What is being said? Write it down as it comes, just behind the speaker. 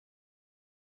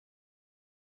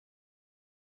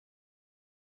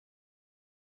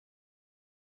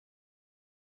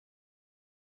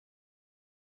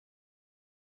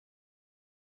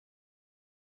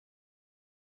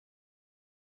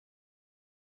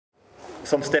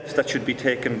Some steps that should be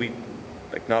taken,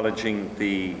 acknowledging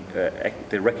the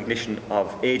recognition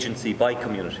of agency by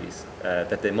communities,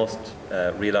 that they must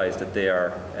realise that they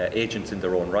are agents in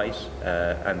their own right,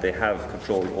 and they have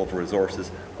control over resources,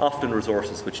 often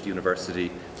resources which the university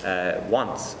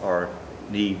wants or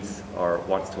needs or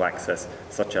wants to access,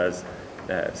 such as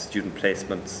student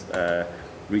placements,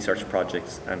 research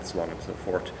projects, and so on and so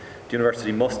forth. The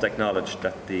university must acknowledge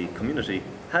that the community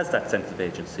has that sense of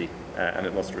agency, and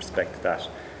it must respect that.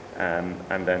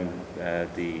 And then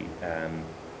the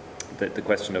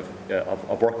question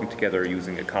of working together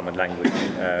using a common language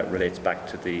relates back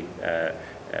to the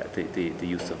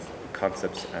use of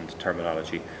concepts and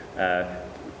terminology.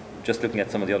 Just looking at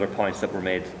some of the other points that were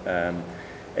made,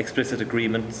 explicit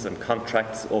agreements and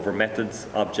contracts over methods,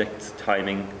 objects,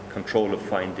 timing, control of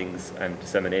findings and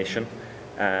dissemination,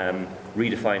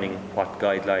 redefining what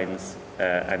guidelines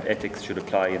and ethics should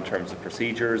apply in terms of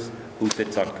procedures, who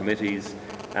sits on committees,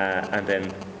 and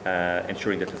then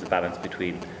ensuring that there's a balance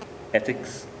between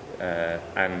ethics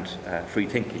and free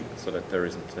thinking, so that there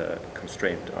isn't a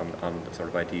constraint on the sort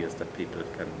of ideas that people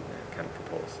can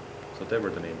propose. So they were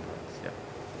the main points. Yeah.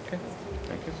 Okay.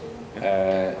 Thank you.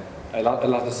 Yeah. A lot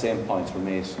of the same points were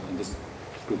made in this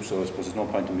group, so I suppose there's no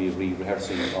point in me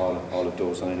rehearsing all of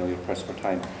those, and I know you're pressed for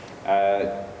time.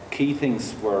 Key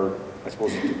things were, I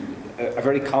suppose, a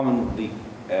very commonly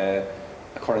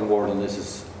occurring word on this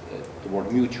is the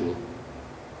word mutual.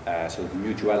 So the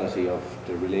mutuality of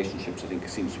the relationships, I think,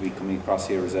 seems to be coming across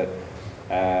here as a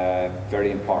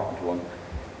very important one.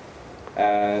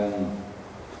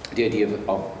 The idea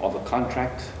of a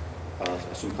contract,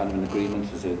 some kind of an agreement,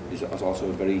 is also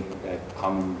a very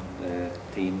common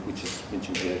theme, which is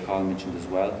mentioned, Colin mentioned as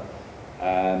well.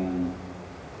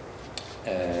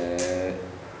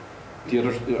 The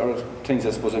other things, I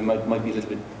suppose, might be a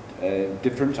little bit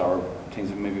different, or things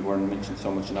that maybe weren't mentioned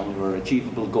so much now, were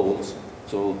achievable goals.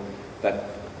 So that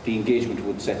the engagement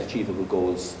would set achievable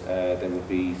goals. There would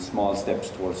be small steps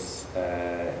towards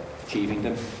achieving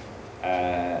them,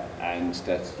 and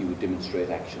that you would demonstrate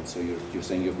action. So you're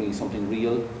saying you're bringing something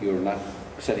real, you're not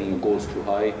setting your goals too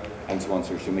high, and so on,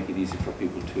 so to make it easy for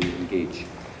people to engage.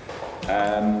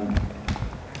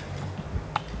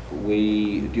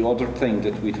 The other thing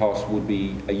that we thought would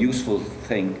be a useful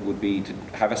thing would be to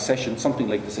have a session, something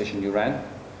like the session you ran,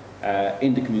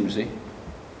 in the community,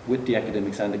 with the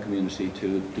academics and the community,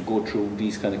 to go through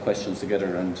these kind of questions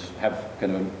together and have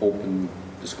kind of an open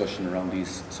discussion around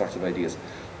these sorts of ideas.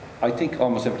 I think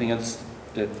almost everything else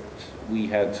that we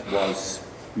had was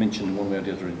mentioned one way or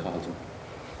the other in Carlton.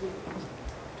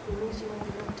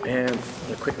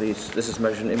 Quickly, this is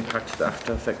measuring impact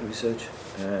after effect research.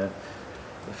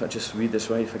 If I just read this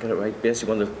right, if I get it right,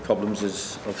 basically one of the problems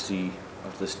is obviously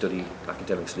after the study,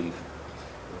 academics leave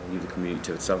the community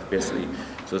to itself, basically.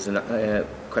 So there's a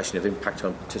question of impact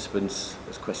on participants,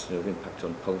 there's a question of impact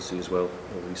on policy as well,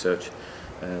 or research,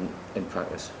 in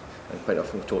practice. And quite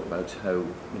often we've talked about how,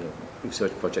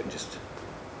 research project just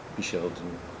be shelved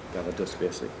and gather dust,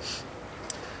 basically.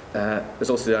 There's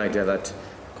also the idea that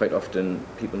quite often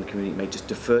people in the community may just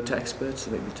defer to experts,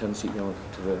 so maybe a tendency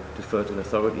to defer to an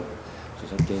authority. So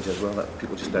there's a danger as well that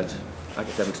people just let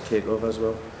academics take over as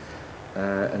well.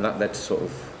 And that led to sort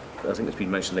of, I think it's been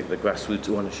mentioned, like the grassroots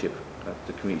ownership, that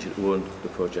the community should own the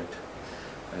project.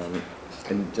 And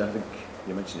I think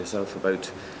you mentioned yourself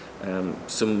about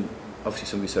obviously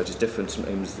some research is different.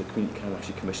 Sometimes the community can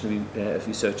actually commission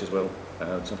research as well.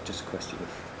 It's not just a question of,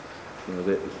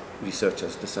 the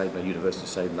researchers deciding, or university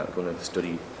deciding that they're going to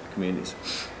study communities.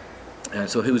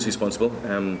 So who is responsible?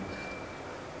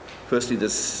 Firstly,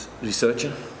 there's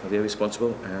researcher, are they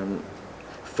responsible?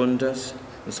 Funders,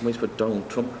 and somebody's put Donald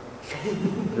Trump.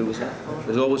 Who was that?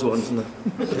 There's always one, isn't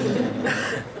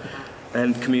there?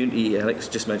 And community, Alex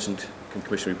just mentioned, can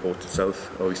commission report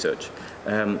itself or research.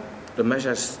 The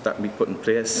measures that we put in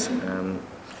place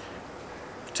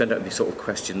turned out to be sort of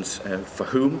questions for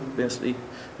whom, basically.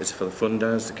 Is it for the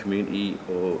funders, the community,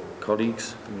 or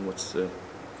colleagues? What's the,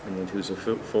 who's it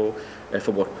for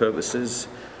what purposes,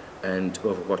 and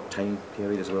over what time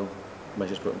period as well,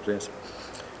 measures put in place.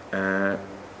 And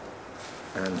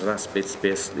the last bit's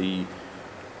basically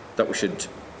that we should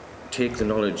take the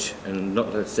knowledge and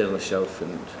not let it sit on the shelf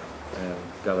and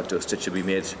gather dust. It should be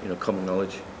made, common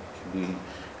knowledge. It should be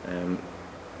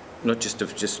not just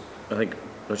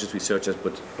researchers,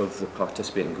 but of the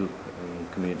participating group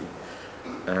and community.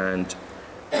 And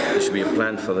there should be a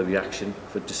plan for the reaction,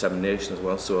 for dissemination as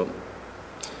well. So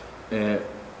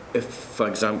if, for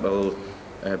example,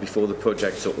 before the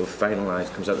project sort of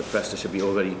finalised, comes out of the press, there should be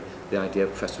already the idea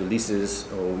of press releases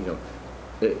or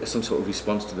some sort of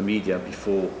response to the media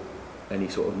before any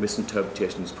sort of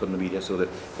misinterpretations put in the media, so that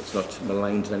it's not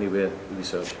maligned in any way, the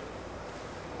research.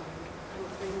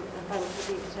 Thanks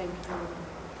for the time.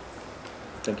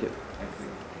 Thank you. Thank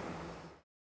you.